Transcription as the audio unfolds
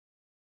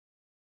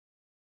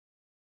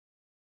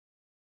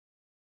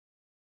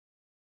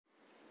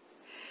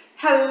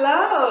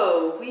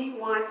Hello! We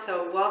want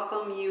to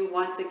welcome you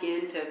once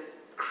again to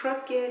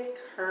Crooked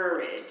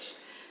Courage.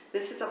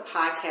 This is a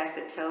podcast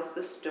that tells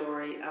the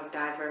story of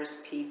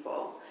diverse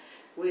people.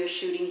 We are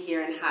shooting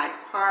here in Hyde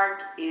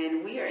Park,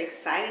 and we are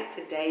excited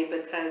today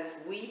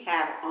because we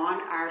have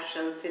on our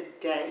show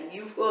today,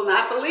 you will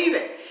not believe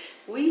it,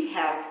 we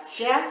have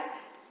Jeff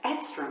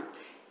Edstrom.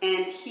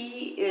 And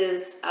he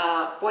is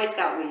a Boy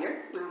Scout leader.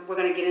 We're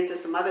going to get into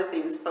some other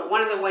things, but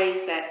one of the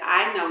ways that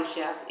I know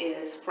Jeff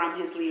is from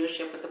his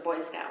leadership with the Boy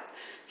Scouts.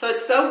 So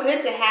it's so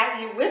good to have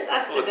you with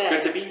us today. It's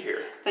good to be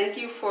here. Thank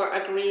you for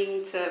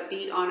agreeing to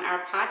be on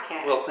our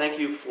podcast. Well, thank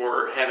you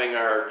for having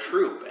our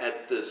troop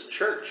at this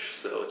church.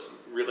 So it's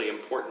a really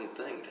important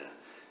thing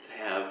to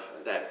have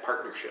that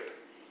partnership.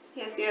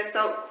 Yes.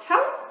 So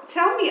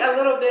tell me a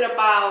little bit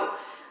about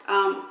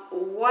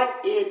what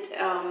it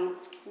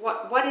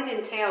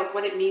entails,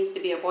 what it means to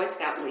be a Boy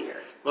Scout leader.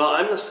 Well,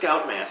 I'm the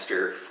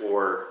Scoutmaster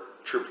for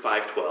Troop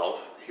 512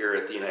 here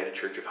at the United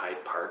Church of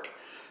Hyde Park,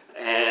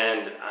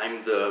 and I'm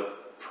the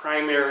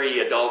primary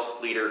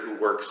adult leader who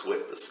works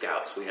with the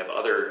Scouts. We have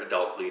other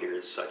adult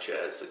leaders such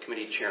as the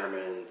committee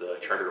chairman, the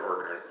charter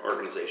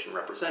organization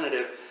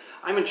representative.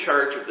 I'm in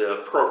charge of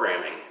the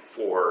programming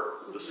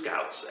for the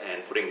Scouts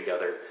and putting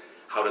together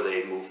how do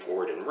they move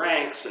forward in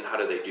ranks and how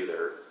do they do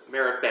their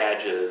merit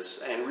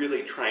badges and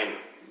really try and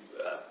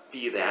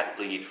be that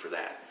lead for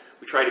that.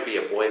 We try to be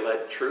a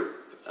boy-led troop,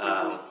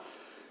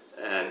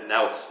 and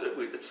now it's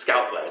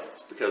Scout-led.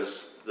 It's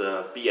because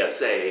the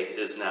BSA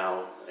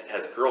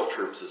has girl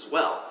troops as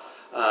well.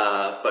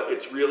 But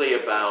it's really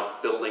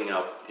about building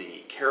up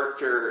the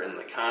character and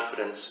the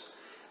confidence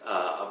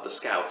of the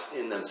Scouts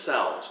in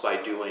themselves by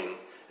doing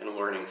and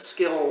learning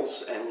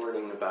skills and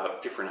learning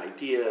about different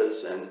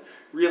ideas and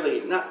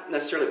really not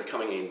necessarily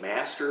becoming a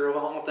master of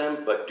all of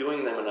them, but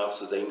doing them enough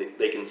so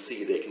they can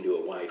see they can do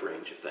a wide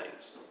range of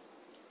things.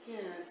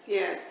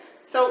 Yes.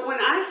 So when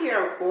I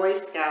hear of Boy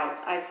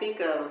Scouts, I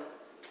think of,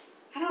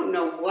 I don't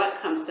know what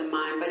comes to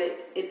mind, but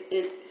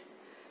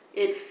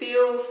it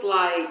feels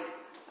like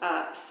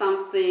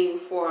something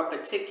for a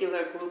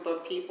particular group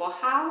of people.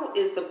 How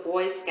is the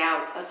Boy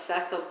Scouts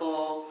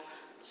accessible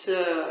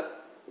to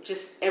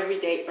just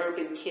everyday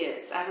urban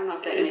kids? I don't know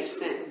if that makes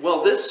sense.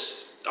 Well,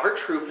 our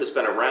troop has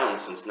been around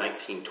since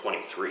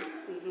 1923,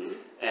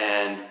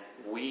 and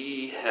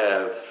we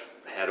have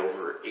had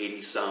over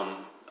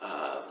 80-some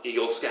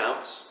Eagle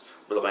Scouts.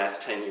 For the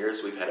last 10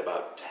 years, we've had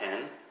about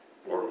 10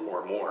 or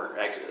more.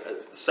 Actually,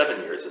 7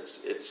 years,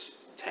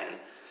 it's 10.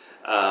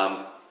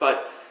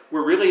 But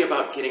we're really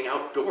about getting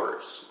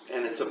outdoors,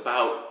 and it's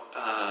about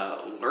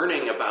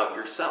learning about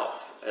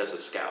yourself as a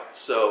Scout.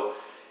 So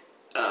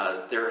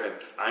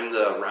I'm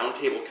the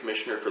roundtable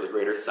commissioner for the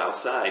Greater South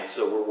Side,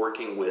 so we're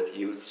working with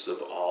youths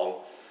of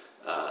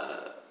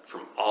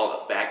from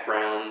all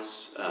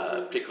backgrounds,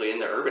 particularly in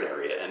the urban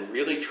area, and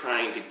really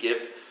trying to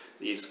give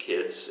these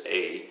kids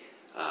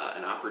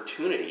an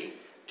opportunity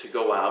to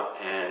go out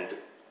and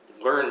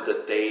learn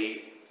that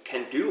they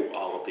can do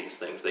all of these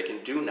things. They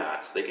can do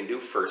knots, they can do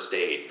first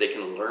aid, they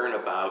can learn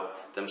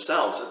about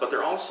themselves, but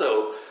they're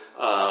also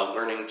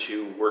learning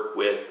to work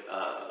with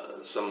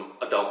some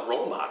adult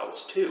role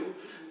models too,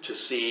 to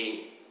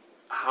see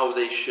how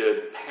they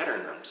should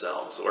pattern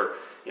themselves. Or,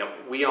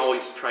 we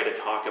always try to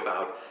talk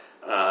about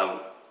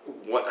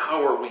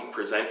how are we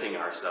presenting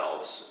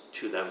ourselves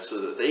to them so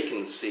that they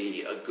can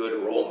see a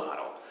good role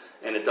model.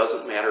 And it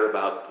doesn't matter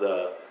about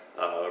the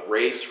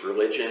race,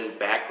 religion,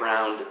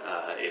 background.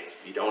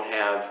 If you don't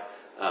have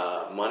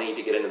money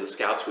to get into the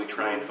Scouts, we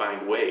try and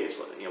find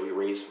ways. We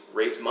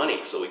raise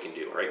money so we can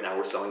do. Right now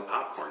we're selling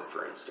popcorn,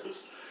 for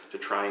instance, to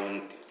try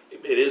and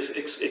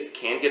it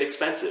can get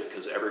expensive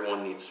because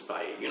everyone needs to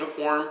buy a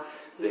uniform.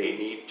 They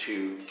need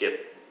to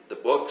get the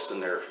books and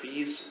their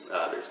fees.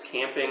 There's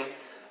camping,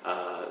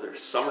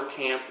 there's summer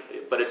camp,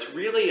 but it's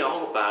really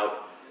all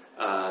about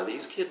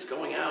these kids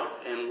going out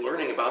and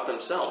learning about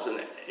themselves.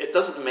 And it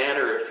doesn't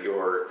matter if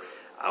you're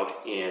out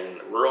in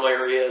rural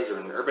areas or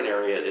in an urban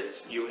area,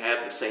 you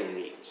have the same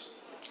needs.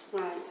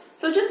 Right.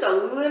 So just a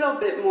little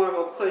bit more of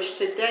a push.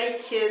 Today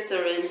kids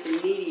are into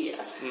media.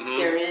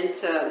 They're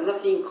into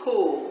looking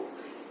cool.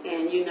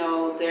 And,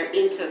 they're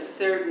into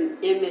certain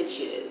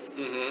images.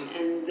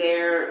 And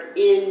they're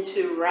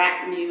into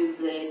rap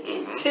music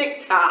and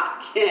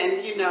TikTok.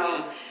 And,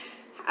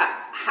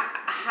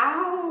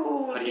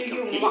 how do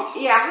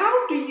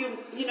you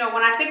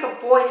when I think of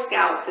Boy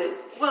Scouts, it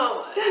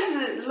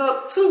doesn't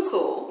look too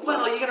cool.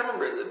 Well, you gotta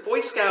remember, the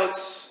Boy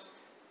Scouts,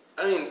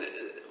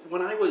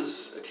 when I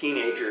was a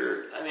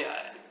teenager,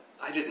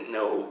 I didn't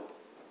know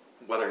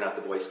whether or not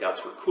the Boy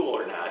Scouts were cool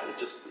or not.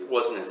 It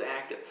wasn't as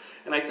active.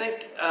 And I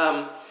think,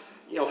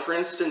 for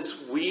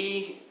instance,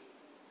 we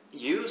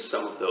use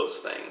some of those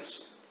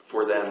things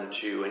for them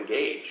to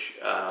engage.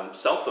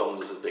 Cell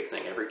phones is a big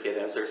thing. Every kid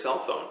has their cell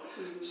phone.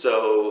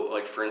 So,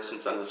 like for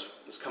instance, on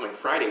this coming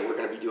Friday, we're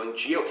going to be doing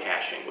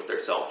geocaching with their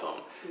cell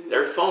phone.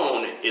 Their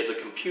phone is a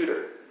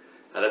computer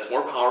that's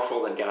more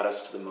powerful than got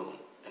us to the moon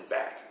and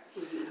back.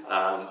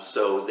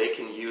 So they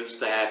can use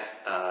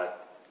that.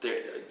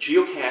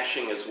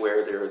 Geocaching is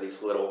where there are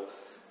these little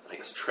I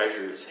guess,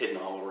 treasures hidden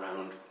all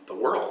around the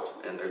world,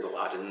 and there's a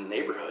lot in the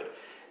neighborhood.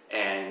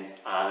 And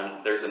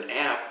there's an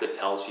app that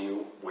tells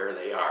you where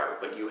they are,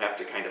 but you have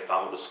to kind of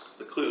follow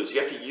the clues. You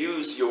have to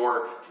use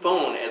your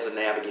phone as a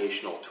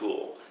navigational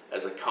tool,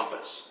 as a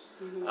compass,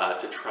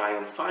 to try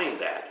and find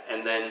that.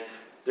 And then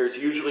there's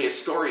usually a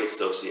story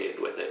associated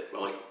with it.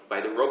 Like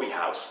by the Roby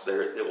House,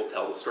 it will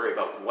tell the story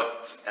about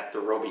what's at the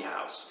Roby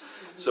House.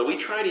 So we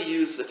try to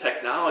use the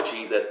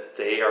technology that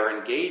they are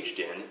engaged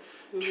in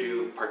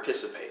to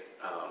participate.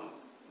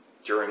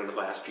 During the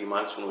last few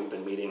months when we've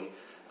been meeting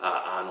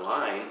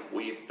online,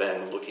 we've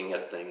been looking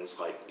at things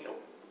like,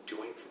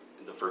 doing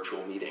the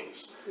virtual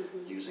meetings,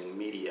 using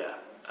media.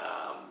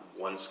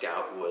 One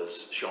scout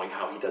was showing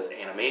how he does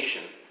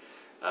animation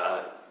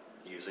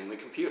using the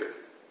computer.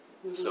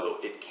 So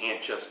it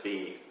can't just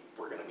be,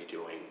 we're going to be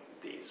doing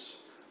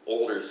these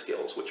older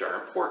skills, which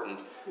are important,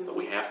 but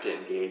we have to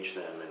engage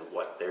them in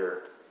what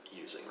they're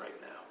using right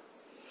now.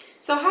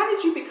 So how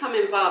did you become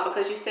involved?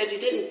 Because you said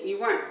you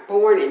weren't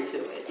born into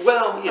it.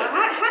 Well, so yeah.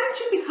 How did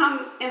you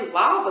become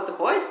involved with the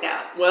Boy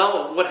Scouts?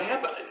 Well, what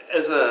happened,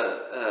 as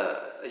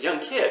a young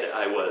kid,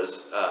 I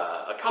was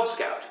a Cub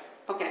Scout.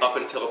 Okay. Up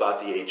until about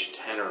the age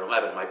 10 or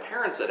 11. My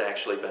parents had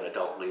actually been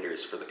adult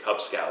leaders for the Cub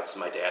Scouts.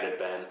 My dad had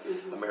been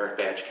a merit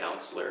badge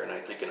counselor, and I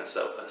think an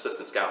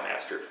assistant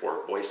scoutmaster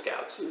for Boy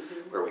Scouts,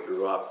 where we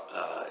grew up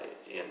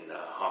in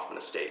Hoffman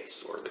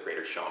Estates, or the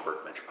greater Schaumburg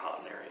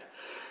metropolitan area.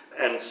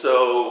 And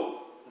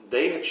so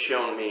they had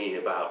shown me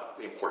about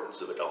the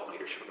importance of adult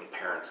leadership and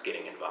parents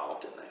getting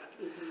involved in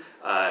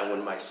that. And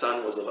when my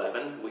son was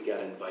 11, we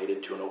got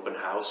invited to an open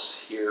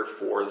house here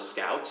for the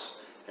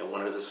Scouts, and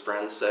one of his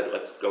friends said,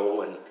 let's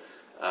go and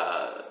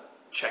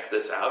check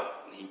this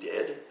out. He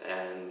did,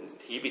 and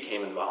he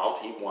became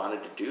involved. He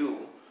wanted to do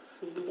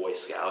the Boy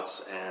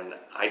Scouts, and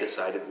I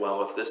decided,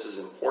 well, if this is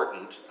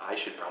important, I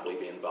should probably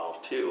be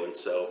involved too. And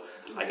so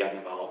I got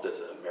involved as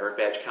a merit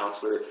badge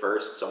counselor at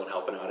first, someone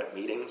helping out at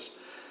meetings,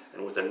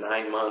 and within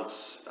 9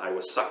 months I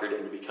was suckered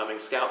into becoming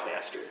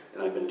Scoutmaster,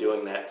 and I've been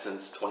doing that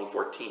since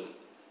 2014.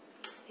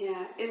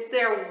 Yeah. Is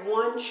there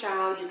one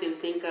child you can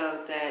think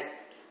of that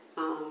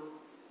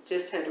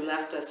just has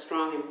left a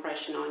strong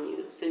impression on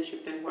you since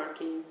you've been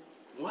working?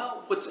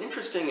 Well, what's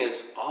interesting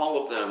is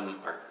all of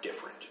them are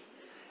different,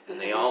 and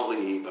they all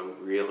leave a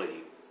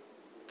really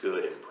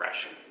good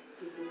impression.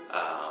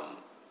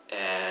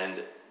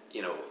 And,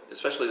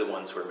 especially the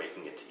ones who are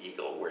making it to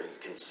Eagle, where you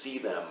can see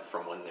them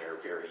from when they're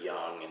very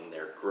young and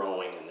they're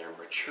growing and they're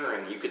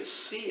maturing. You could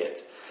see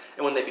it.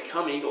 And when they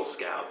become Eagle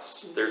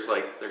Scouts,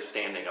 they're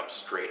standing up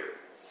straighter.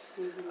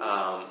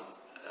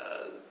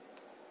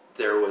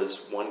 There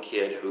was one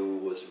kid who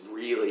was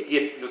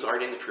he was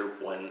already in the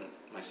troop when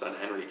my son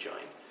Henry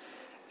joined,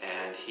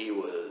 and he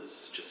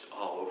was just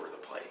all over the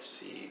place.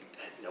 He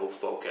had no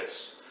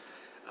focus.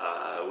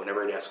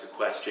 Whenever I'd ask a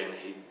question,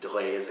 he'd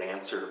delay his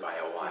answer by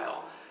a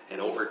while. And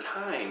over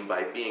time,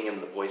 by being in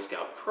the Boy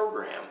Scout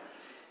program,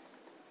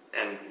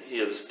 and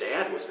his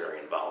dad was very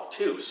involved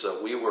too,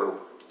 so we were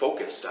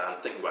focused on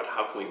thinking about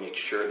how can we make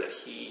sure that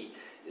he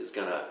is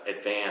going to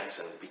advance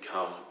and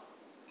become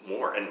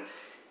more. And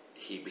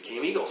he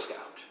became Eagle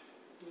Scout.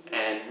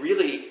 And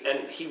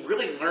he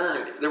really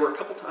learned. There were a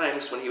couple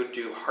times when he would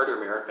do harder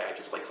merit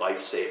badges, like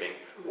life-saving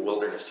or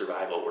wilderness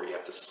survival, where you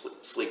have to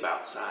sleep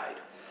outside,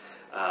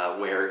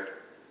 where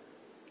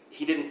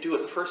he didn't do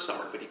it the first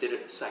summer, but he did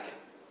it the second,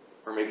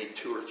 or maybe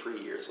 2 or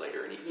 3 years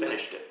later, and he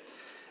finished it.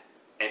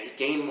 And he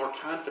gained more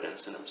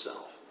confidence in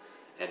himself.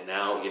 And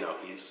now,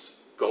 he's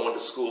going to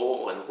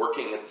school and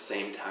working at the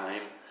same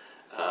time,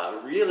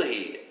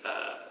 really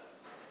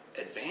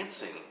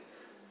advancing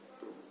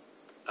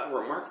a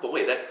remarkable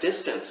way. That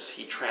distance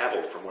he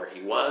traveled from where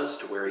he was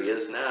to where he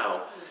is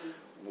now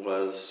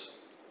was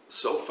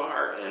so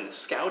far. And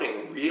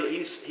scouting really,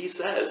 he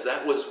says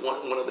that was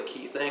one of the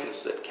key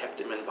things that kept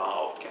him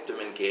involved, kept him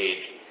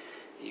engaged.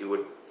 He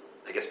would,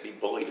 I guess, be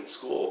bullied at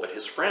school, but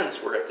his friends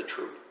were at the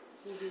troop,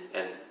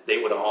 and they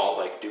would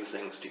all do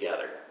things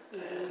together.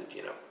 And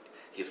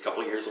he's a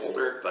couple years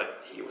older,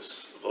 but he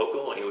was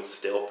local and he was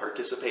still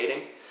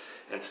participating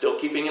and still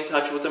keeping in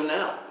touch with them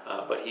now.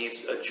 But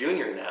he's a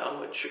junior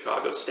now at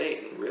Chicago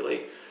State and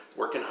really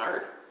working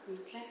hard.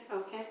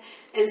 Okay.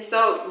 And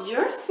so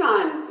your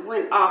son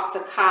went off to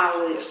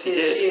college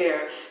this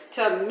year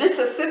to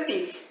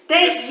Mississippi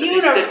State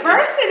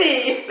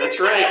University. That's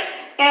right.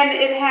 And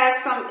it has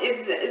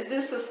is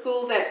this a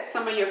school that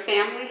some of your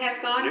family has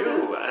gone to?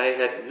 No, I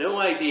had no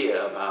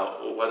idea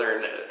about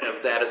whether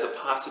that is a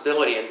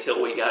possibility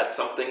until we got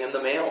something in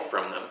the mail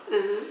from them.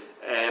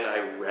 And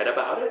I read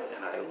about it,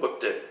 and I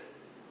looked at,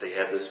 they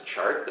had this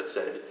chart that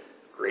said,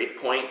 grade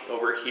point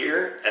over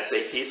here,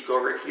 SAT score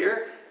over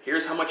here,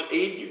 here's how much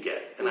aid you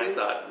get. And I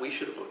thought, we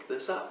should look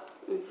this up.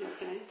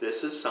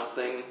 This is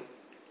something,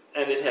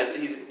 and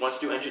he wants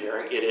to do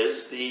engineering. It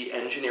is the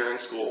engineering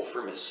school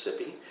for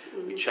Mississippi.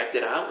 We checked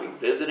it out, we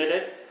visited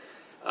it.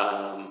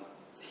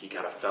 He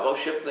got a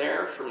fellowship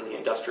there from the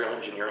industrial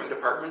engineering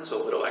department,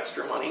 so a little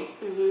extra money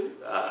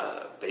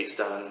based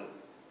on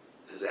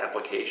his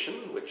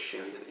application, which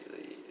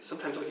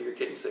sometimes look at your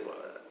kid and say, well,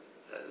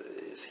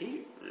 is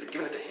he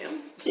giving it to him?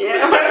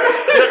 Yeah.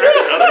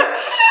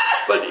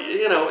 But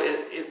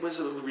it was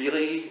a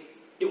really,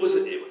 it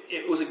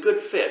was a good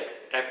fit.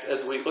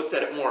 As we looked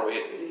at it more,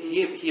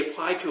 he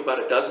applied to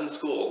about a dozen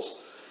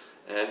schools,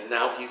 and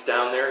now he's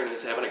down there and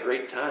he's having a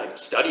great time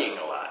studying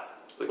a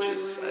lot, which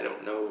is, I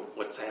don't know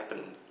what's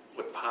happened,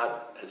 what pod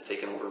has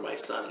taken over my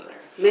son there.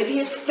 Maybe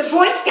it's the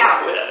Boy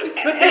Scout. Well, it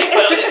could be.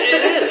 Well,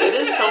 it is. It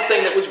is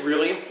something that was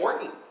really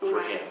important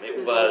for him.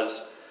 It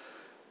was,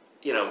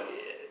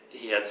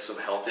 he had some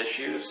health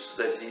issues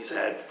that he's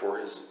had for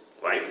his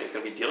life and he's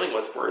going to be dealing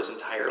with for his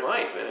entire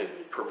life, and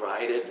it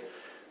provided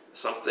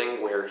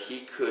something where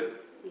he could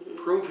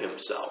prove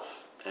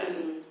himself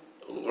and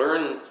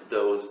learn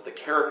the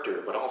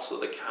character, but also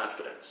the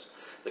confidence.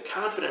 The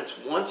confidence,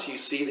 once you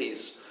see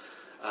these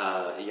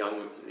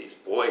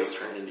boys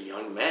turn into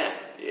young men,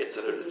 it's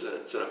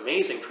an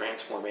amazing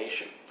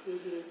transformation.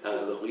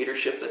 The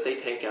leadership that they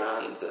take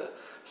on, the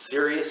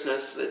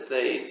seriousness that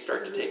they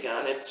start to take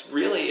on, it's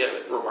really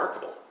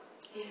remarkable.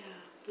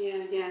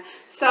 Yeah.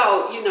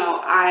 So,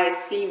 I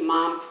see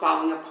moms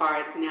falling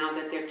apart now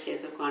that their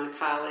kids have gone to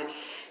college.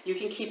 You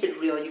can keep it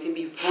real. You can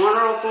be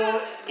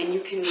vulnerable, and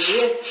you can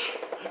risk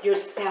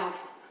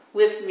yourself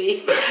with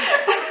me.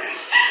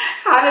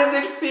 How does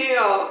it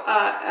feel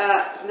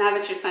now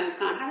that your son is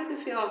gone? How does it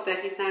feel that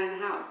he's not in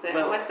the house?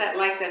 What's that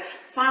like to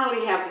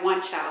finally have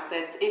one child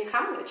that's in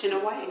college in a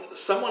way?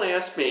 Someone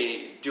asked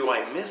me, do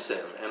I miss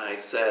him? And I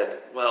said,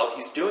 well,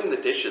 he's doing the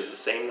dishes the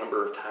same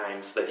number of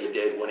times that he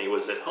did when he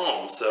was at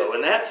home. So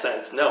in that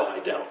sense, no, I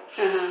don't.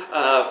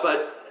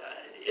 But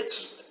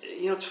it's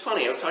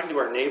funny. I was talking to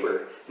our neighbor,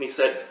 and he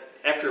said,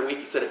 after a week,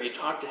 he said, have you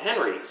talked to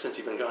Henry since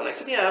you've been gone? I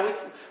said, yeah,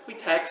 we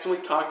text and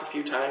we've talked a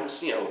few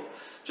times,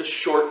 just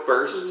short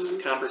bursts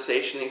of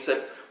conversation. He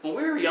said, when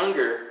we were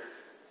younger,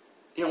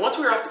 once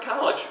we were off to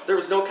college, there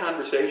was no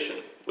conversation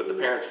with the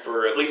parents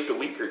for at least a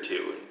week or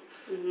two.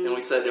 And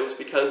we said it was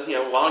because,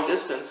 long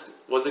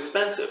distance was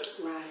expensive.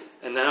 Right.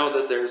 And now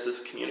that there's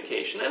this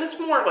communication, and it's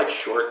more like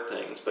short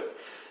things, but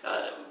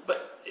I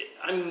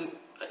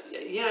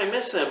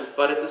miss him,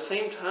 but at the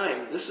same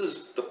time, this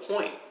is the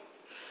point.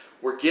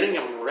 We're getting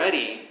him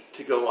ready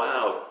to go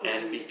out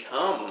and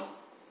become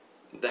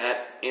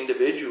that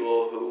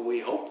individual who we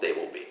hope they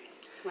will be.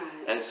 Right.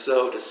 And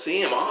so to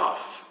see him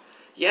off,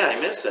 I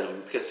miss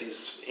him because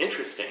he's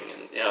interesting.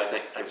 And I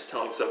think I was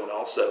telling someone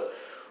also,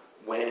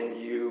 when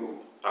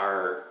your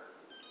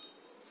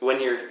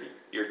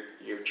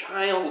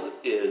child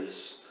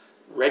is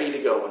ready to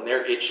go and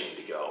they're itching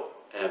to go,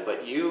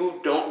 but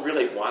you don't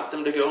really want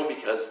them to go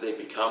because they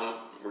become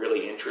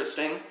really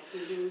interesting,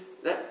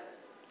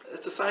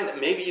 that's a sign that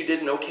maybe you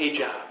did an okay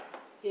job.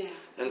 Yeah.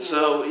 And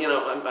so,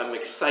 I'm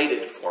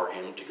excited for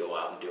him to go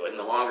out and do it. And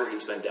the longer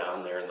he's been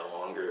down there and the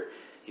longer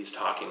he's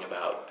talking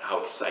about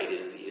how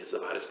excited he is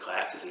about his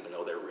classes, even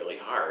though they're really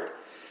hard,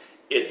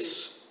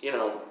 it's,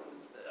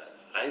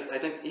 I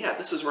think,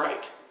 this is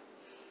right.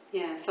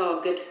 Yeah, so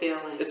a good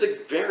feeling. It's a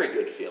very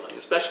good feeling,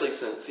 especially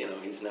since,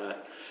 he's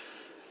not,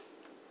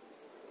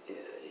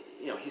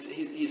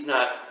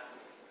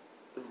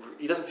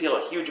 he doesn't feel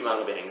a huge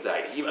amount of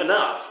anxiety,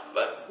 enough,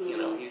 but,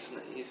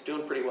 he's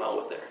doing pretty well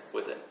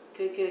with it.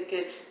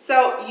 Good.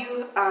 So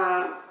you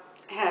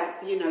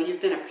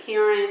you've been a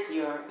parent,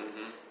 you're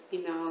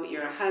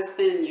a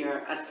husband,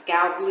 you're a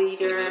scout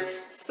leader.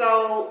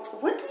 So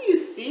what do you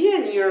see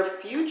in your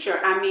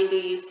future? I mean, do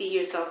you see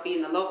yourself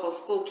being the local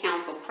school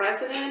council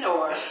president,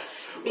 or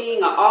being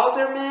an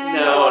alderman?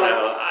 No.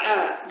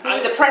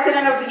 Being the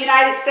president of the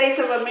United States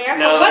of America?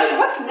 No,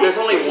 what's next? There's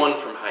only one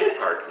from Hyde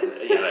Park,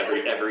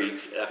 every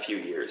few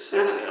years.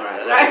 That's all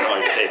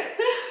I take.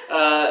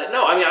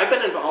 No, I've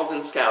been involved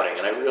in scouting,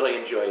 and I really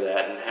enjoy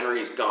that. And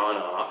Henry's gone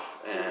off,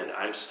 and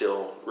I'm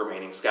still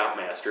remaining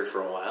scoutmaster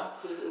for a while.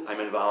 I'm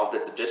involved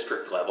at the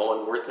district level,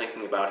 and we're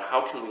thinking about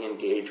how can we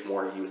engage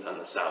more youth on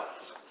the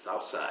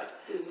south side.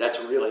 That's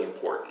really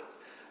important.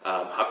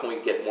 How can we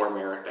get more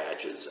merit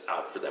badges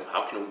out for them?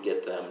 How can we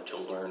get them to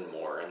learn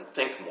more and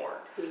think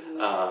more?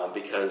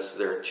 Because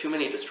there are too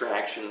many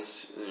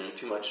distractions,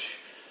 too much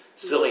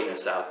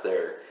silliness out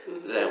there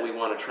that we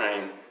want to try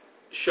and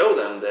show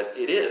them that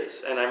it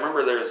is. And I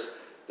remember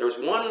there was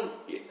one,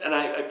 and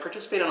I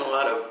participate in a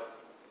lot of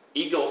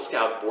Eagle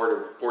Scout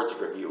boards of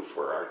review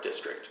for our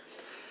district.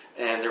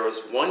 And there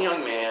was one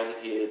young man,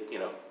 he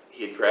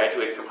had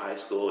graduated from high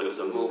school, he was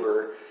a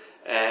mover,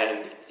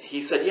 and he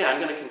said,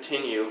 I'm going to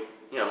continue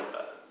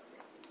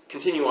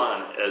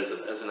on as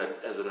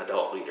an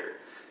adult leader.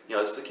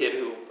 This is a kid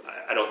who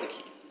I don't think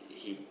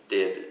he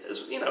did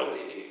he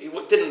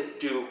didn't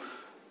do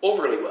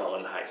overly well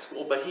in high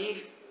school, but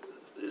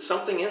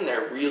something in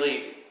there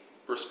really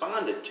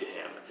responded to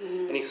him.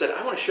 And he said,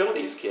 I want to show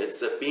these kids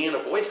that being a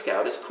Boy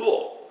Scout is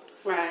cool.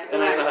 Right.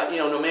 And I thought,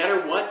 no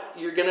matter what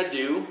you're going to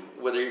do,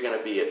 whether you're going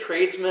to be a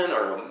tradesman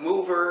or a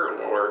mover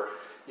or,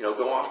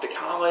 go off to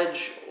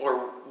college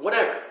or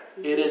whatever,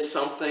 it is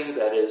something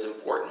that is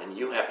important, and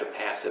you have to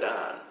pass it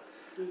on.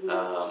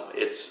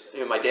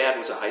 My dad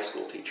was a high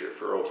school teacher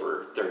for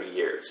over 30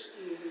 years,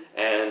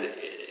 and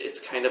it's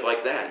kind of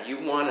like that. You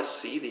want to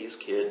see these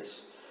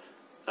kids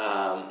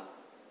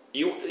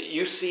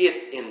you see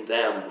it in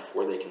them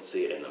before they can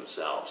see it in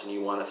themselves, and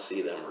you want to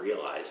see them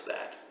realize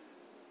that.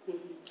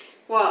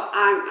 Well,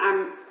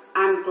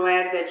 I'm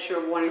glad that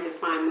you're wanting to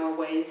find more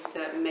ways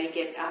to make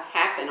it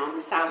happen on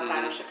the south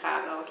side of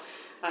Chicago.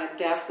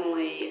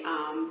 Definitely,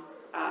 a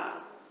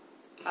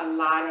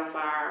lot of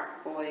our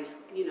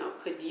boys,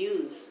 could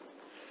use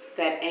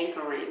that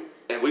anchoring.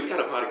 And we've got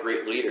a lot of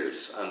great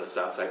leaders on the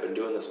south side, been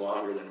doing this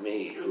longer than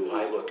me, who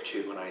I look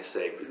to when I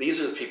say, these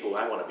are the people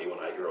I want to be when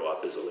I grow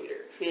up as a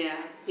leader.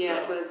 Yeah,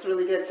 so that's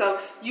really good. So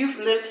you've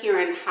lived here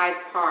in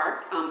Hyde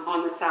Park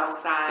on the south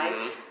side.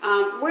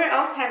 Where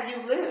else have you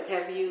lived?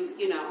 Have you,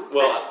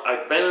 Well,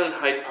 I've been in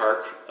Hyde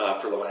Park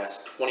for the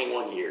last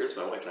 21 years.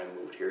 My wife and I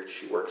moved here.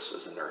 She works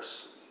as a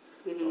nurse,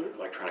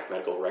 electronic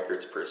medical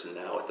records person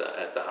now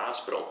at the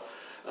hospital.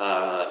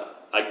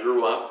 I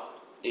grew up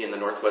in the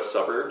northwest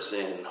suburbs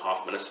in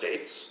Hoffman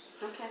Estates.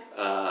 Okay.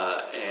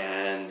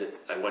 And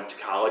I went to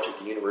college at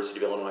the University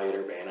of Illinois at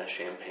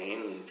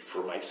Urbana-Champaign. And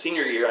for my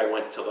senior year, I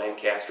went to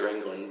Lancaster,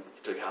 England,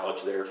 to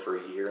college there for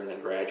a year, and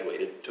then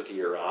graduated, took a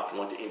year off, and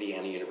went to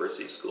Indiana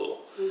University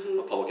School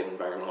of Public and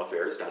Environmental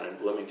Affairs down in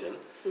Bloomington.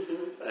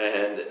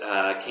 And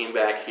came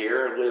back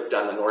here, lived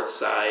on the north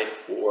side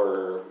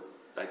for,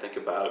 I think,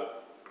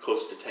 about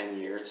close to 10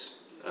 years,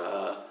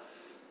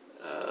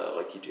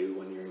 like you do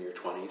when you're in your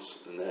 20s.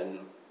 And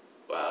then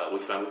we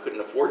found we couldn't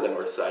afford the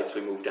north side, so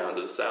we moved down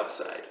to the south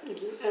side.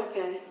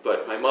 Okay.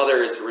 But my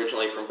mother is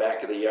originally from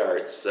back of the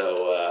yard,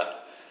 so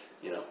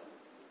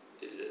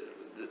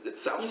the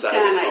south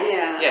side is home.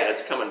 Yeah,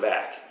 it's coming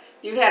back.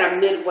 You had a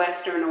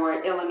Midwestern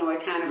or Illinois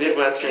kind of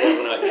Midwestern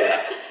Illinois,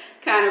 yeah.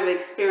 kind of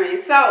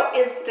experience. So,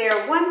 is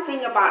there one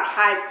thing about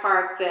Hyde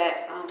Park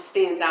that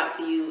stands out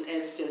to you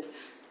as just,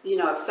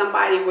 if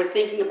somebody were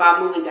thinking about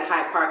moving to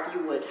Hyde Park,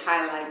 you would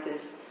highlight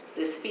this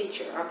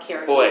feature or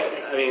characteristic?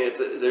 Boy, I mean,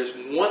 there's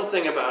one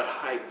thing about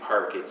Hyde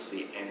Park, it's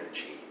the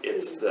energy.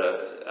 It's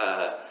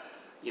the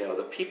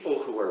people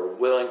who are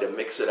willing to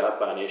mix it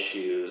up on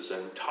issues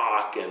and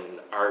talk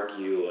and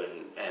argue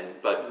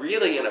but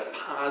really in a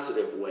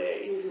positive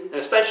way. And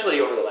especially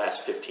over the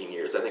last 15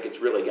 years, I think it's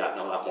really gotten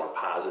a lot more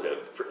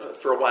positive.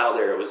 For a while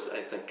there, it was,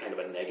 I think, kind of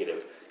a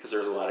negative because there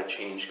was a lot of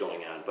change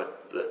going on.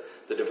 But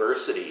the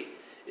diversity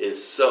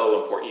is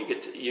so important.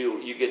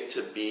 You get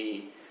to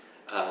be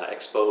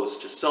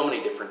exposed to so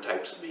many different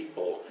types of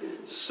people,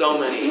 so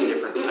many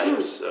different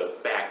types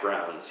of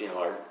backgrounds.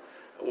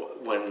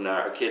 When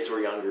our kids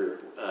were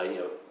younger,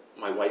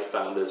 my wife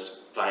found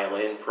this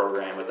violin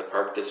program at the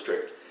Park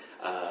District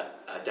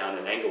down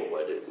in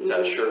Englewood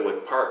at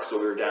Sherwood Park. So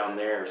we were down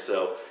there,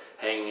 so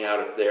hanging out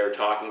up there,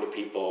 talking to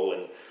people,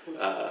 and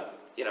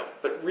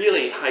But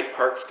really, Hyde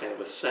Park's kind of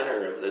a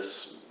center of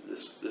this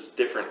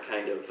different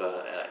kind of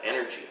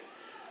energy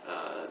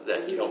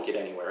that you don't get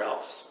anywhere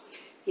else.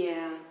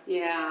 Yeah.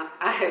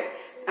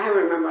 I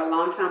remember a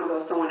long time ago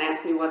someone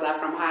asked me, was I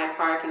from Hyde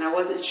Park? And I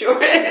wasn't sure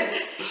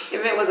if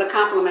it was a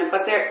compliment.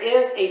 But there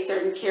is a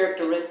certain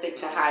characteristic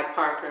to Hyde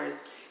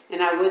Parkers.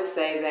 And I would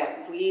say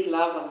that we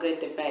love a good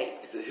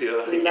debate.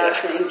 We love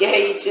to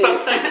engage.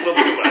 Sometimes a little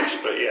too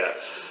much, but yeah.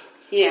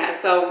 Yeah,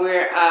 so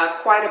we're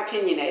quite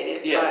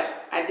opinionated. Yes.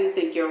 But I do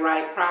think you're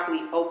right,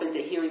 probably open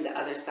to hearing the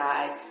other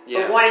side.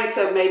 Yeah. But wanting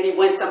to maybe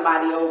win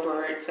somebody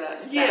over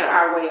to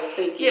our way of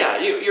thinking. Yeah,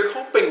 you're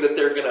hoping that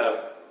they're going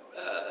to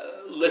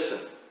listen,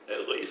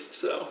 at least.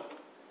 So.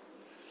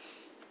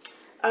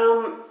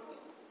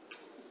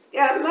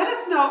 Yeah, let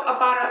us know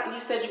about, you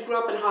said you grew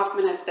up in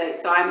Hoffman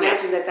Estates, so I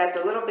imagine that that's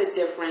a little bit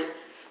different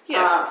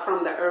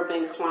from the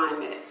urban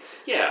climate.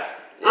 Yeah.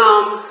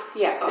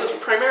 It was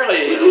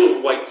primarily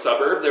a white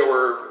suburb. There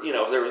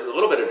was a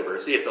little bit of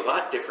diversity. It's a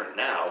lot different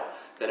now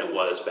than it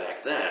was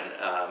back then.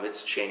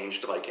 It's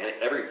changed like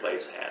every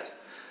place has.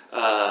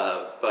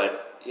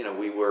 But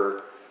we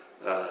were,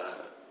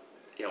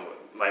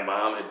 my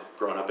mom had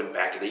grown up in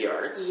back of the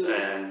yards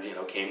and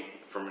came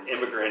from an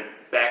immigrant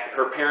back.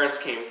 Her parents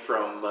came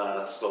from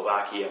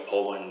Slovakia,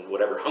 Poland,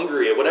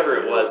 Hungary, whatever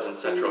it was in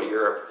Central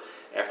Europe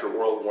after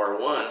World War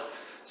I.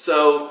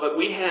 So, but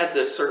we had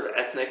this sort of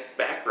ethnic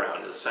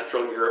background, this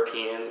Central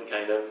European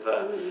kind of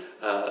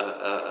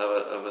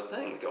a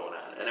thing going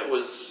on, and it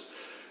was,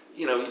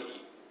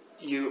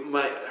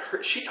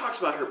 she talks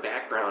about her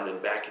background in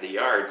back of the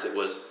yards. It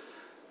was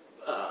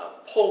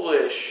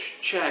Polish,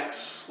 Czechs,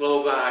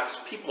 Slovaks,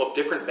 people of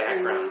different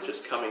backgrounds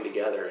just coming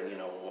together, and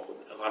a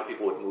lot of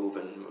people would move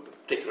in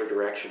particular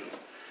directions.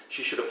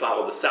 She should have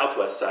followed the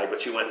southwest side,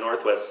 but she went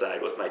northwest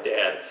side with my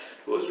dad,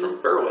 who was from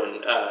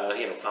Berwyn,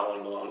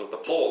 following along with the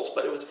Poles.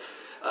 But it was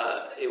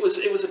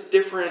a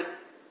different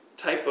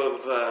type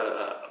of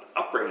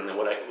upbringing than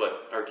what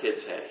our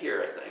kids had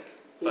here, I think.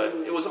 But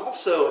it was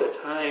also at a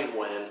time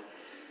when,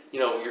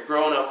 you're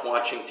growing up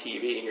watching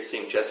TV and you're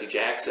seeing Jesse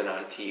Jackson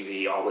on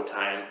TV all the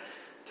time,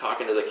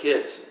 talking to the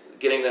kids,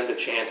 getting them to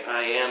chant,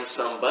 "I am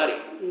somebody."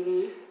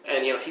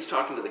 And he's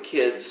talking to the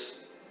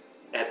kids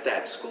at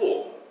that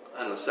school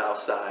on the south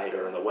side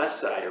or on the west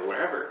side or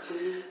wherever.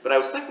 But I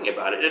was thinking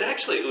about it.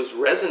 It was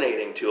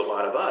resonating to a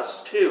lot of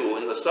us too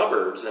in the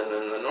suburbs and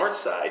in the north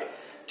side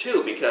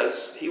too,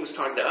 because he was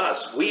talking to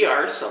us. We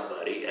are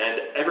somebody,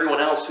 and everyone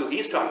else who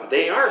he's talking to,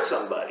 they are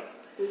somebody.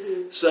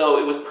 So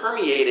it was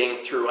permeating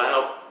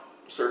throughout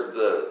sort of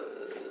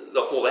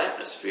the whole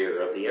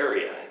atmosphere of the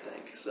area, I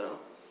think. So.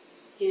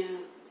 Yeah.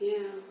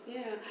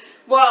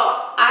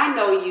 Well, I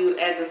know you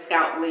as a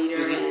Scout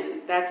leader,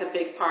 and that's a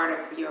big part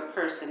of your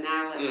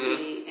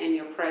personality and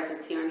your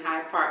presence here in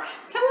Hyde Park.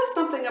 Tell us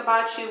something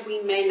about you we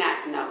may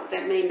not know,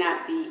 that may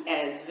not be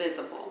as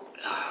visible.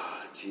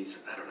 Oh,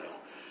 geez, I don't know.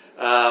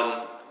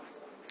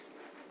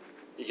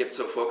 You get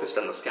so focused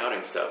on the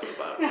scouting stuff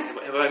about,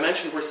 have I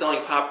mentioned we're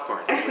selling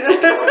popcorn?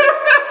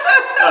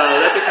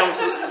 That becomes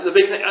the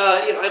big thing.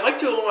 I like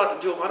to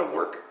do a lot of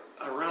work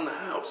around the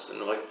house,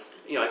 and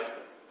I've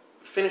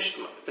finished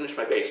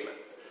my basement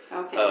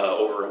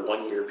over a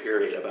 1-year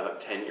period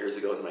about 10 years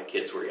ago when my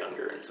kids were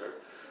younger, and so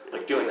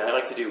doing that. I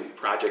like to do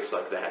projects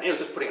like that. It was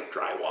just putting up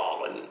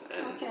drywall and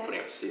putting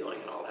up ceiling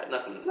and all that.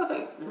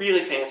 Nothing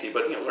really fancy,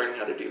 but learning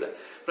how to do that.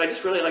 But I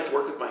just really like to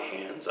work with my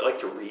hands. I like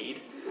to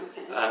read.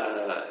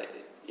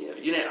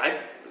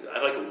 I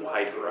like a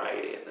wide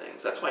variety of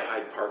things. That's why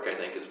Hyde Park, I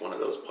think, is one of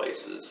those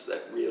places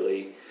that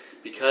really,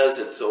 because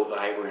it's so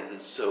vibrant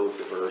and so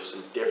diverse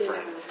and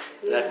different,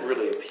 that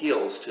really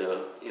appeals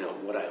to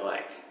what I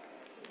like.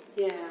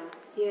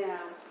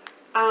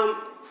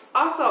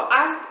 Also,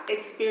 I've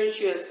experienced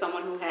you as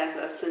someone who has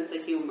a sense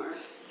of humor.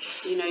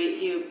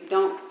 You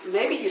don't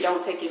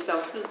take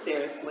yourself too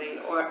seriously,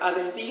 or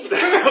others either.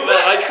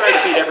 Well, I try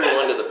to beat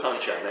everyone to the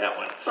punch on that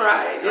one.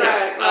 Right.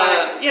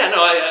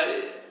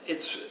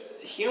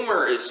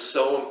 Humor is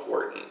so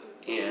important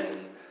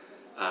in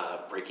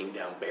breaking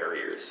down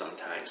barriers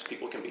sometimes.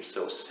 People can be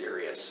so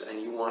serious,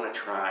 and you want to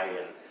try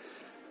and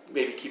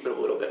maybe keep it a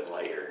little bit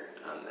lighter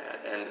on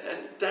that.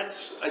 And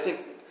that's, I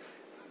think,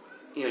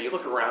 you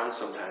look around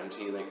sometimes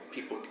and you think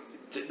people,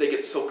 they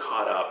get so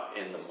caught up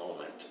in the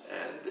moment,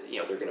 and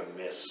they're going to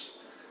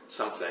miss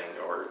something,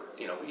 or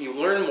you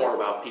learn more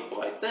about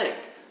people, I think,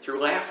 through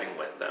laughing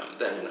with them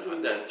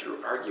than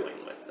through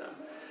arguing with them.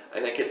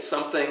 I think it's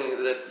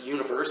something that's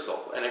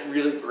universal, and it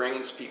really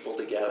brings people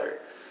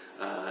together.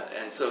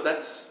 And so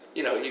that's,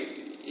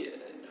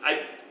 I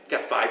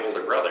got 5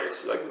 older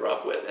brothers who I grew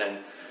up with, and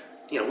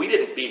we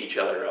didn't beat each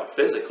other up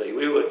physically.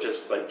 We would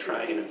just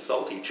try and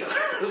insult each other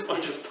as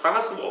much as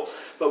possible,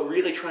 but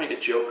really trying to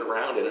joke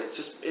around it.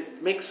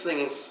 It makes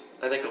things,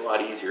 I think, a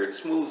lot easier. It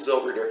smooths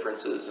over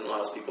differences and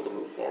allows people to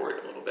move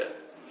forward a little bit.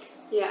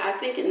 Yeah, I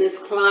think in this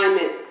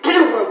climate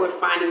where we're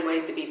finding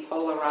ways to be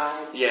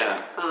polarized,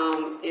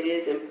 it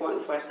is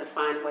important for us to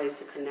find ways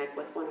to connect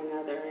with one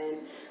another. And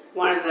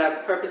one of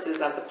the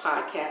purposes of the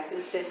podcast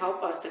is to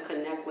help us to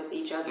connect with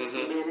each other's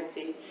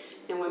humanity.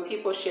 And when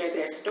people share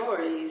their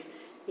stories,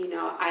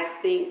 I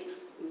think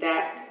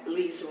that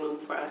leaves room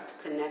for us to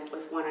connect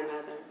with one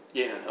another.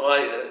 Yeah, well,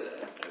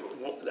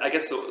 I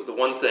guess the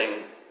one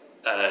thing,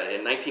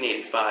 in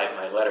 1985,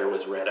 my letter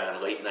was read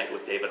on Late Night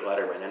with David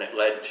Letterman, and it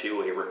led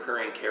to a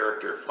recurring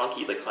character,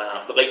 Funky the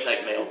Clown, the late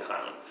night male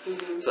clown.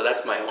 So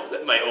that's my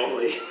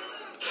only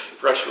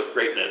brush with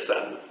greatness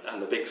on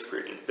the big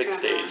screen, big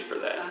stage for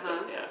that.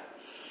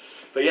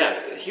 But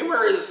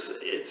humor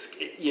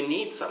you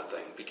need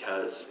something,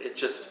 because it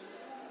just,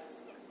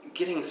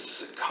 getting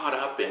caught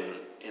up in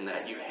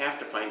that, you have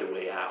to find a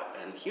way out,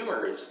 and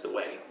humor is the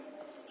way.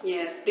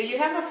 Yes. Do you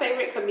have a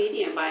favorite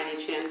comedian by any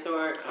chance,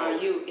 or are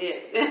you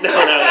it? No.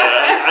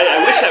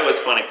 I wish I was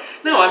funny.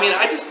 No, I mean,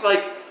 I just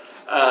like,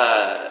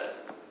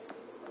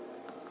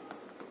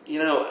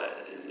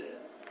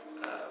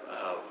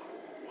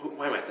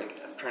 why am I thinking?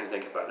 I'm trying to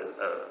think about it.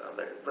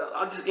 But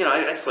I'll just,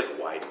 I just like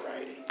a wide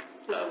variety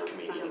of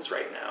comedians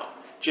right now.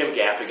 Jim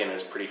Gaffigan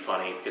is pretty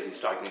funny because he's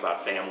talking about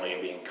family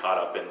and being caught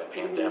up in the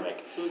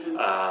pandemic.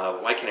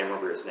 Why can't I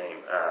remember his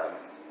name?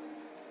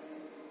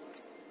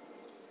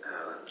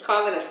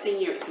 Call it a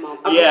senior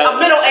moment. A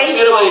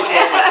middle-aged moment.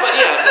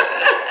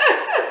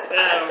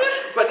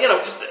 But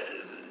just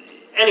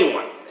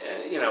anyone.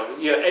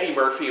 Eddie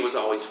Murphy was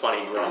always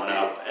funny growing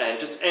up, and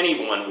just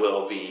anyone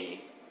will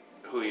be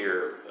who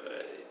you're.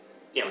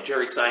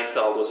 Jerry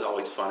Seinfeld was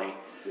always funny.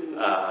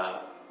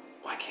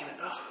 Why can't it?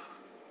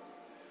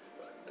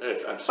 But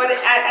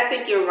I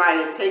think you're right.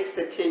 It takes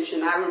the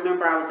tension. I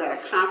remember I was at a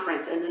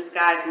conference, and this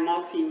guy's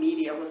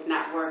multimedia was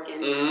not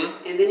working.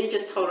 And then he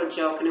just told a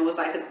joke, and it was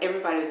like, because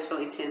everybody was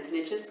feeling tense, and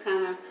it just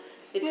kind of,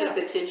 took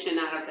the tension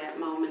out of that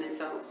moment. And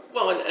so,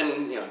 well,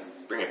 and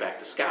bring it back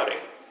to scouting.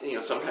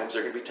 Sometimes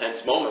there can be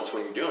tense moments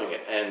when you're doing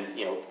it, and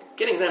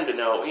getting them to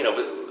know.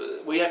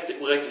 We like to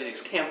do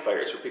these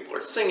campfires where people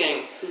are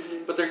singing,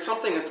 but there's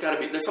something that's got to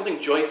be. There's something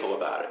joyful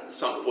about it.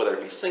 Whether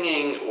it be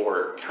singing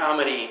or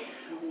comedy,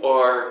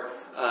 or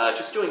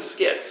just doing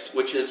skits,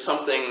 which is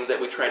something that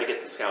we try to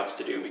get the scouts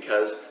to do,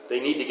 because they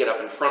need to get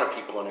up in front of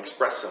people and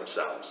express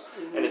themselves.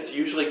 And it's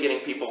usually getting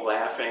people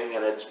laughing,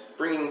 and it's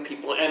bringing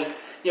people, and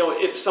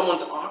if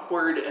someone's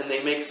awkward and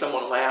they make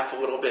someone laugh a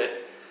little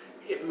bit,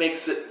 it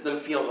makes them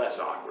feel less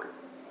awkward.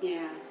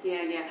 Yeah.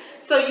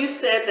 So you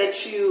said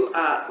that you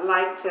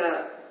like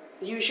to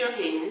use your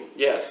hands.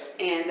 Yes.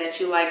 And that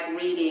you like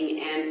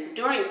reading. And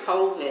during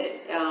COVID,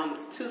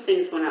 two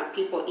things went up: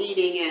 people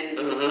eating and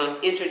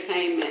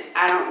entertainment.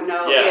 I don't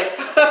know if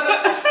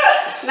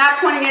not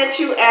pointing at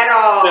you at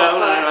all.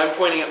 No, I'm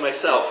pointing at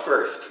myself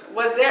first.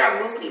 Was there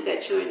a movie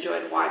that you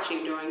enjoyed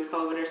watching during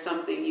COVID, or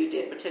something you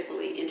did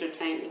particularly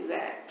entertaining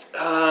that?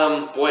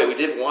 Boy, we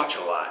did watch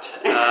a lot.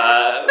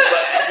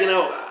 But you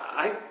know,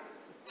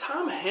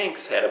 Tom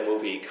Hanks had a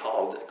movie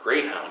called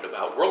Greyhound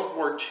about World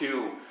War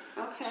II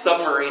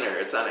submariner.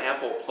 It's on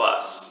Apple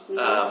Plus.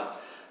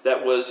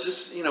 That was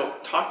just, you know,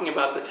 talking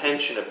about the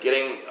tension of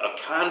getting a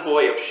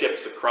convoy of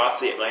ships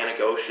across the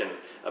Atlantic Ocean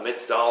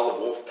amidst all the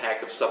wolf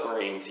pack of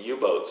submarines,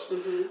 U-boats.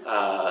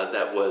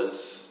 That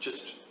was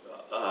just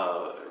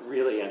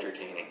really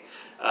entertaining.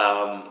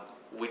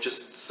 We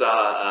just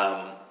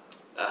saw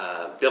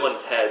Bill and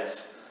Ted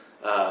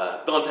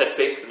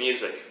Face the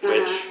Music,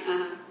 which,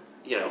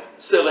 you know,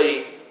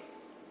 silly,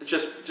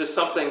 just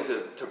something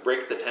to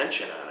break the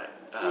tension on it,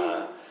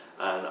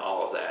 on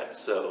all of that.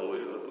 So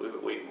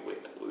we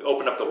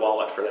opened up the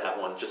wallet for that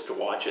one just to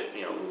watch it,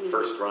 you know,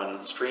 first run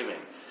streaming.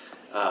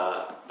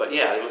 But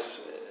yeah, it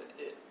was,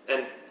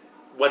 and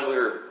when we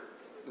were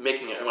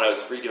making it, when I was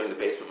redoing the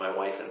basement, my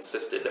wife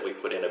insisted that we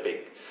put in a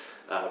big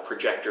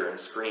projector and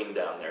screen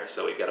down there,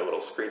 so we got a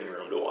little screening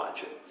room to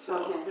watch it.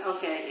 So.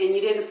 Okay. And you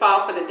didn't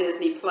fall for the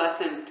Disney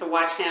Plus and to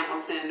watch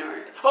Hamilton,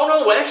 or? Oh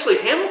no, actually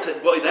Hamilton.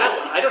 Boy, that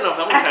one, I don't know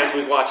how many times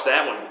we've watched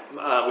that one.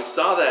 I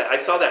saw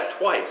that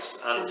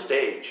twice on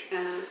stage,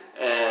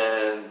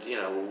 and you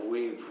know,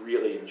 we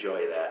really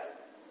enjoy that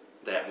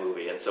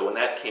movie. And so when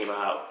that came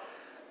out,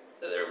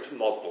 there was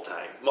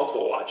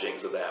multiple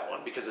watchings of that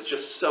one because it's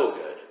just so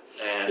good.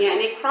 And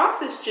it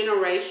crosses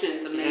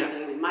generations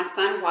amazingly. My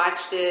son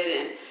watched it,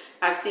 and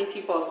I've seen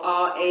people of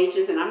all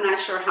ages, and I'm not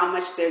sure how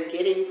much they're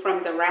getting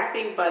from the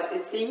rapping, but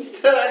it seems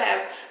to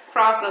have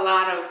crossed a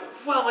lot of...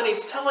 Well, and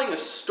he's telling a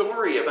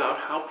story about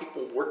how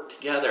people work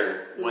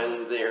together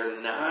when they're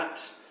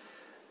not...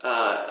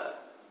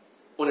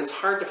 when it's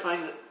hard to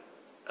find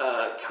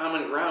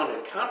common ground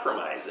and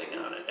compromising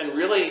on it. And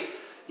really,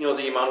 you know,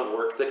 the amount of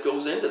work that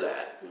goes into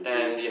that.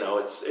 And, you know,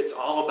 it's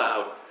all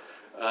about...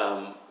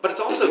 but it's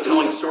also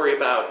telling a story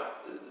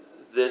about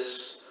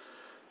this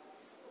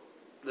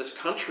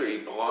country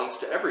belongs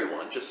to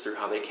everyone just through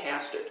how they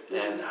cast it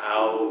and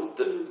how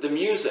the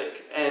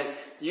music and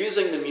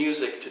using the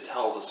music to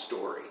tell the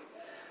story.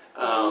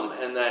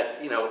 And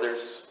that, you know,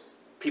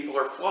 people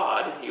are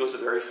flawed. He was a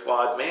very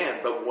flawed man,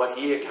 but what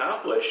he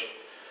accomplished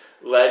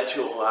led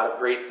to a lot of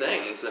great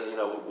things. And, you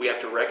know, we have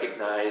to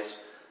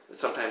recognize that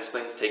sometimes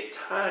things take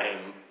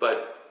time,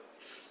 but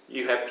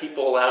you have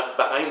people out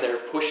behind there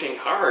pushing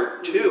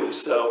hard too.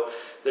 So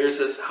there's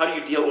this, how do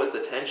you deal with the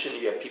tension?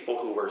 You have people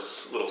who are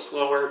a little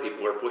slower, people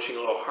who are pushing a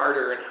little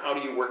harder, and how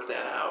do you work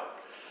that out?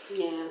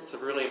 Yeah. It's a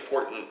really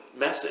important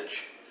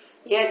message.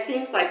 Yeah, it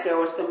seems like there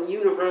were some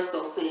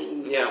universal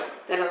things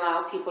that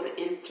allow people to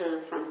enter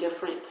from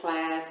different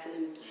class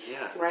and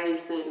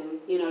race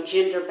and, you know,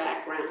 gender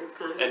backgrounds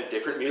kind of. And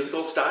different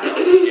musical styles,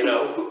 you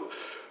know,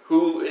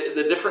 who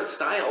the different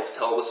styles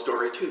tell the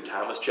story too.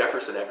 Thomas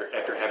Jefferson,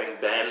 after having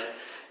been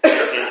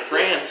in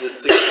France, is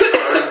singing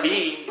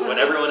R&B when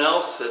everyone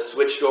else has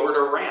switched over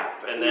to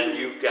rap. And then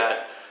you've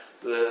got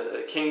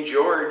the King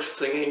George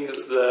singing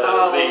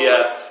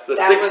the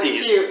 60s.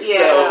 Cute.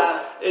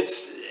 Yeah.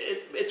 So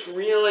it's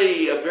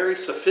really a very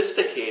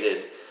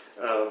sophisticated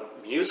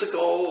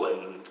musical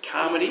and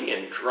comedy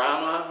and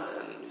drama,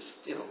 and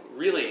just, you know,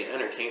 really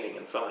entertaining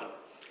and fun.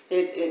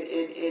 It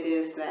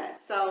is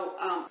that.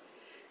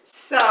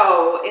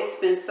 So it's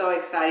been so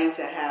exciting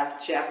to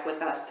have Jeff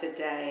with us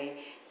today.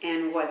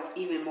 And what's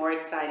even more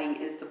exciting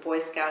is the Boy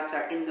Scouts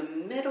are in the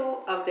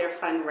middle of their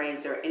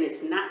fundraiser, and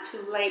it's not too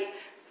late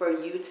for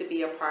you to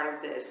be a part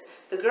of this.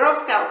 The Girl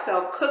Scouts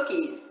sell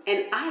cookies,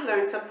 and I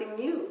learned something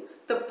new.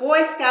 The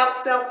Boy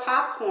Scouts sell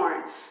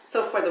popcorn.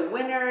 So for the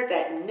winter,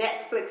 that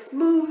Netflix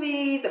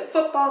movie, the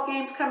football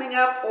games coming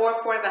up,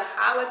 or for the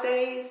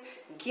holidays,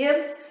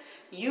 gifts,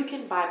 you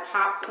can buy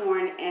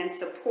popcorn and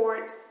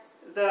support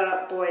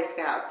the Boy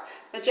Scouts.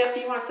 Now, Jeff,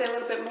 do you want to say a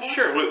little bit more?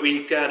 Sure.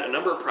 We've got a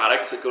number of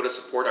products that go to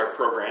support our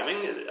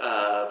programming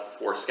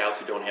for Scouts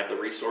who don't have the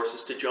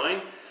resources to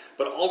join,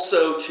 but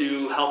also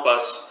to help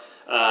us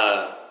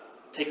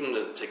take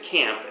them to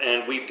camp.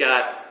 And we've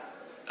got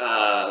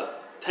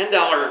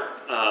 $10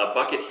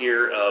 bucket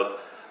here of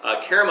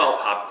caramel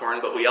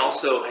popcorn, but we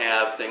also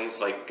have things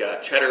like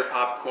cheddar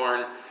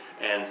popcorn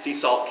and sea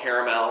salt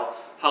caramel,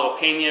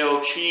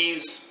 jalapeno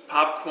cheese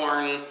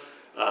popcorn,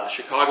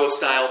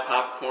 Chicago-style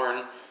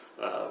popcorn,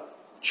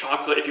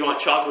 chocolate. If you want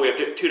chocolate, we have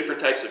two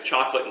different types of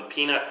chocolate and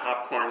peanut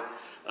popcorn.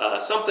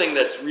 Something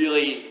that's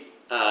really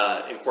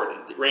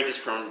important. It ranges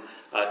from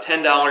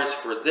 $10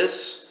 for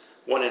this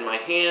one in my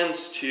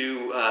hands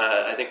to,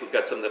 I think we've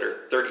got some that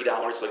are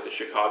 $30, like the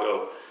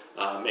Chicago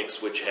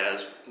mix, which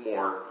has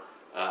more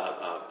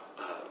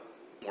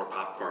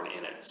popcorn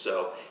in it.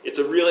 So it's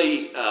a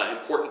really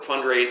important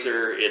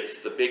fundraiser.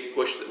 It's the big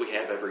push that we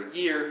have every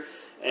year.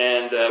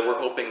 And we're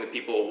hoping that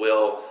people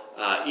will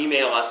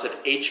email us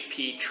at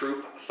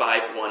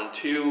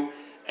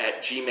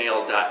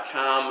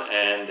hptroop512@gmail.com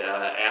and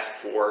ask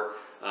for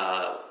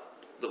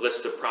the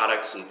list of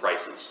products and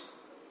prices.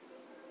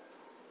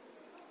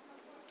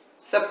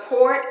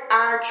 Support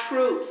our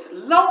troops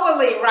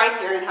locally right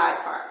here in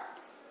Hyde Park.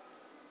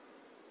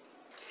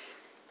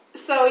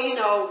 So,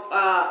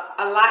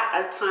 a lot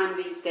of time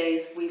these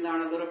days we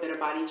learn a little bit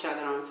about each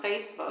other on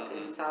Facebook.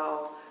 And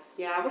so,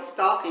 yeah, I was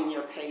stalking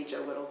your page a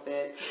little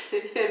bit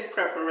in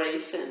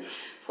preparation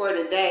for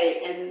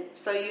today. And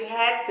so you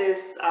had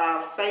this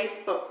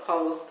Facebook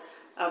post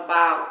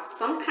about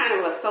some kind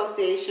of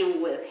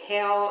association with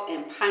hell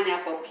and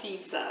pineapple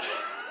pizza.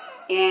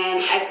 And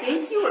I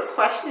think you were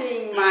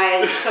questioning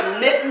my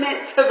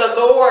commitment to the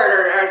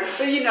Lord, because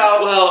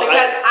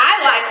I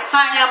like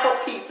pineapple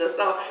pizza.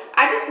 So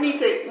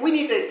we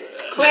need to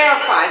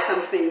clarify some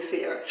things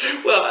here.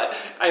 Well,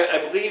 I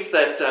believe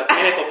that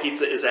pineapple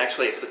pizza is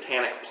actually a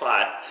satanic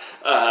plot,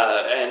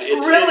 and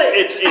it's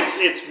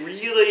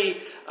really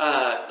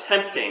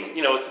tempting.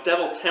 It's the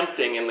devil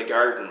tempting in the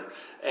garden.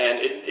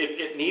 And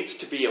it needs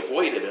to be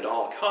avoided at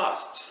all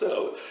costs.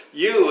 So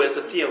you, as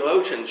a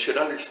theologian, should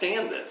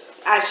understand this.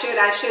 I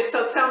should.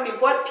 So tell me,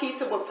 what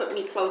pizza would put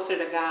me closer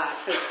to God?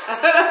 'Cause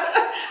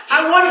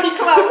I want to be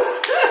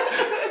close.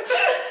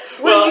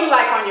 What do you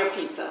like on your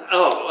pizza?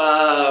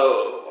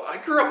 I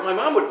grew up, my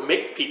mom would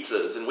make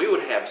pizzas, and we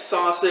would have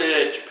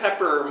sausage,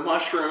 pepper,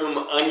 mushroom,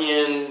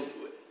 onion.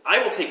 I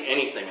will take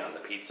anything on the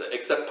pizza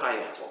except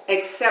pineapple.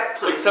 Except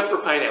for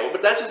pineapple.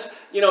 But that's just,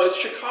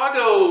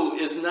 Chicago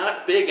is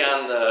not big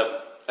on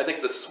the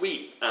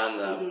sweet on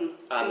the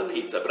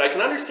pizza. But I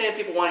can understand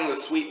people wanting the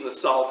sweet and the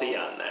salty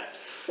on that.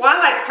 Well, I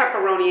like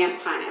pepperoni and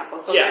pineapple,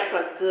 so that's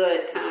a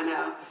good kind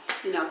of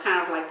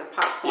like the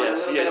popcorn, a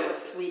little bit of a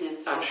sweet and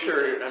salty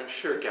taste. I'm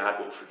sure God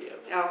will forgive.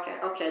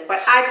 Okay.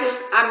 But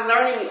I'm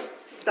learning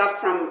stuff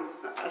from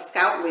a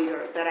scout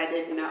leader that I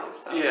didn't know.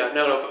 So. Yeah,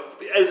 no.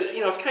 As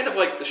it's kind of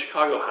like the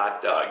Chicago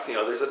hot dogs.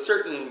 There's a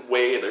certain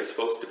way they're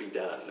supposed to be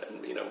done,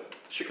 and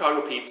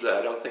Chicago pizza.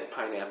 I don't think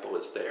pineapple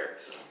is there.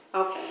 So.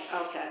 Okay.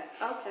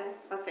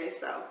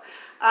 So,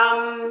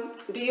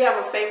 do you have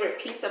a favorite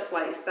pizza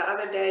place? The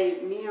other day,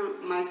 me and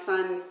my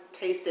son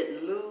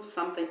tasted Lou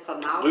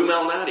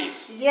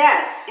Malnati's.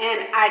 Yes,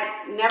 and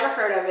I'd never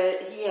heard of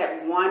it. He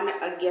had won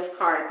a gift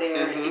card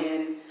there,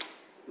 and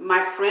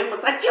my friend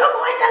was like, "You're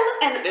going to,"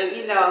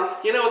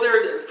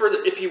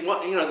 if you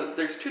want,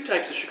 there's two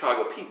types of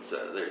Chicago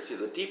pizza. There's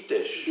the deep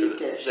dish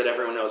that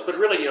everyone knows, but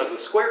really, the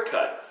square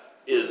cut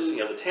is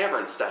the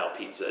tavern style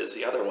pizza is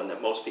the other one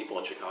that most people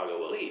in Chicago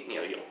will eat.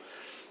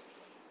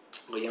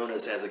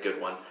 Leona's has a good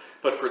one,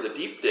 but for the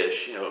deep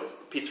dish,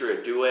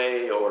 Pizzeria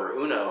Due or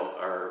Uno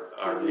are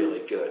really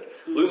good.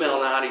 Lou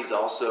Malnati's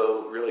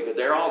also really good.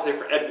 They're all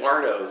different.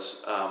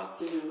 Eduardo's on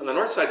the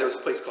north side, there was a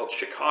place called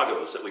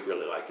Chicago's that we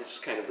really liked. It's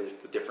just kind of the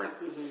different.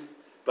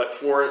 But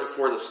for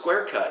the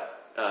square cut,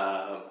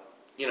 I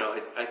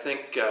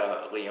think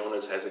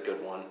Leona's has a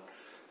good one.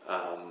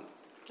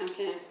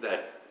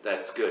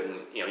 That's good,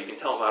 and you can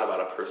tell a lot about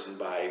a person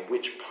by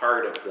which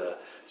part of the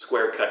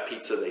square cut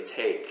pizza they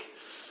take.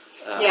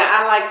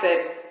 I like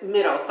the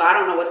middle, so I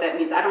don't know what that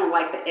means. I don't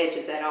like the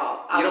edges at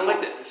all. I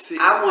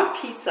want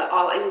pizza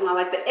all.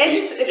 Like the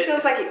edges. It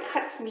feels like it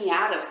cuts me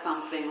out of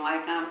something.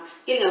 Like I'm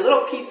getting a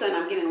little pizza and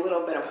I'm getting a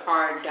little bit of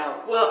hard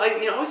dough. Well, I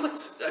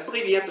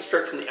believe you have to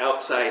start from the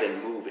outside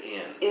and move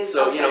in.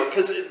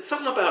 Because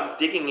something about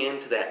digging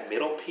into that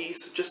middle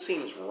piece just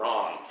seems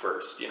wrong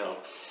first. Yeah,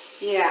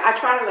 I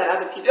try to let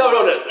other people.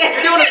 No, you're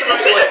doing it the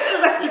right way.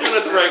 You're doing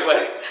it the right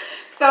way.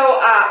 So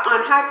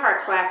on Hyde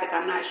Park Classic,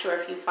 I'm not sure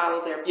if you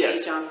follow their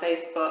page on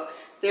Facebook,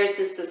 there's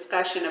this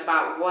discussion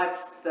about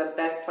what's the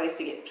best place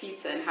to get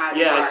pizza in Hyde Park.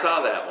 Yeah, I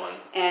saw that one.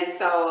 And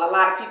so a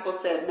lot of people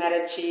said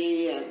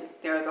Medici, and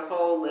there was a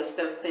whole list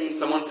of things.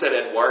 Someone said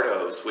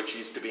Eduardo's, which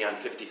used to be on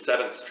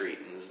 57th Street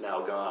and is now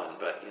gone,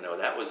 but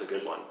that was a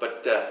good one.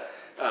 But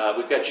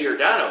we've got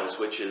Giordano's,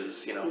 which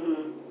is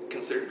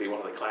considered to be one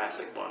of the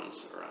classic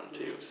ones around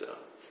too.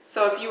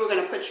 So if you were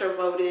going to put your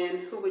vote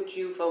in, who would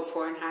you vote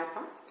for in Hyde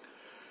Park?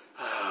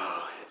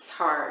 Oh, it's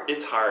hard.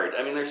 It's hard.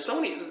 I mean, there's so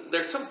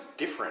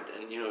different,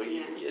 and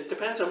it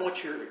depends on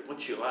what you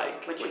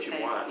like, what you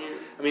want. Yeah.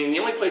 I mean, the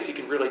only place you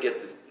can really get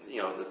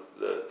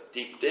the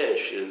deep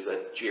dish is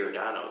at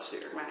Giordano's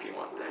here, if you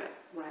want that.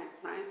 Right.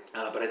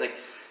 But I think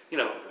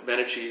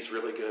Medici's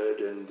really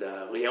good, and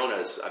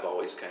Leona's I've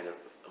always kind of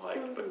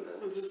liked, but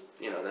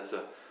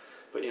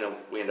but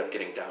we end up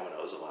getting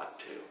Domino's a lot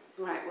too.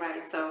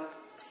 Right. So,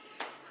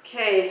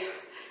 okay.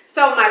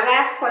 So my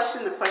last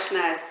question, the question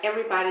I ask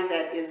everybody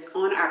that is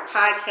on our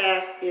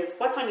podcast is,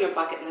 what's on your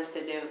bucket list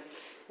to do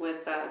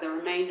with the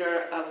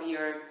remainder of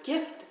your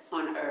gift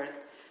on earth?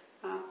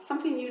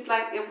 Something you'd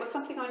like, what's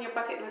something on your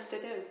bucket list to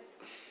do?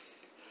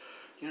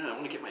 I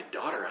want to get my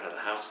daughter out of the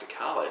house to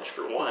college,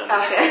 for one.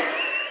 Okay.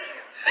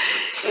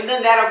 And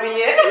then that'll be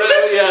it?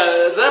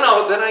 Then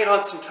I'll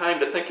have some time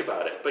to think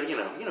about it. But,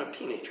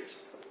 teenagers.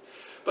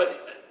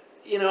 But,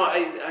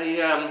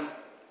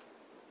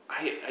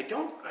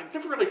 I've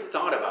never really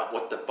thought about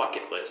what the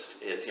bucket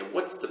list is.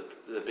 What's the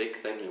big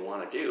thing you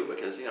want to do?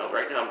 Because,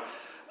 right now,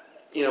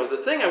 the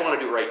thing I want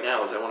to do right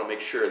now is I want to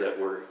make sure that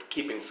we're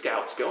keeping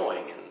scouts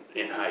going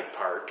in Hyde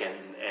Park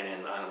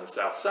and on the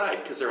south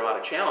side, because there are a lot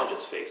of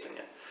challenges facing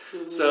it.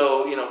 Mm-hmm.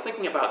 So,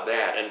 thinking about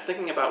that and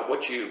thinking about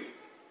what you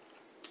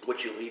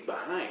leave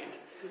behind,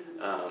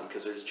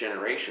 because there's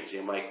generations.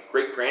 My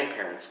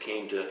great-grandparents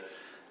came to,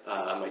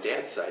 on my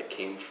dad's side,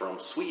 came from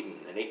Sweden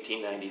in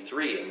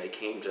 1893, and they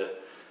came to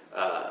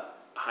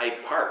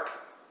Hyde Park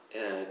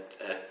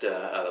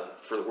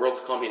for the World's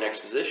Columbian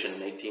Exposition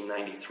in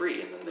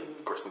 1893, and then they,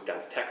 of course, moved down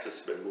to Texas,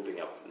 been moving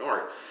up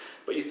north.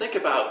 But you think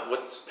about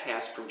what's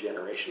passed from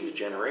generation to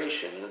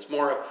generation, and it's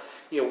more of,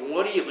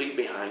 what do you leave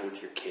behind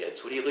with your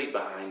kids? What do you leave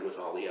behind with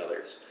all the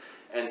others?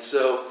 And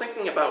so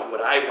thinking about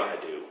what I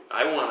want to do,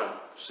 I want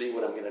to see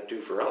what I'm going to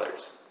do for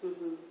others.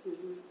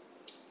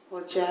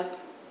 Well, Jeff,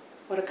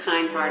 what a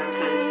kind heart and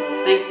kind soul.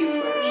 Thank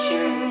you for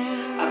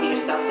sharing of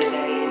yourself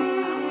today.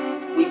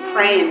 And we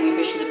pray and we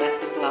wish you the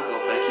best of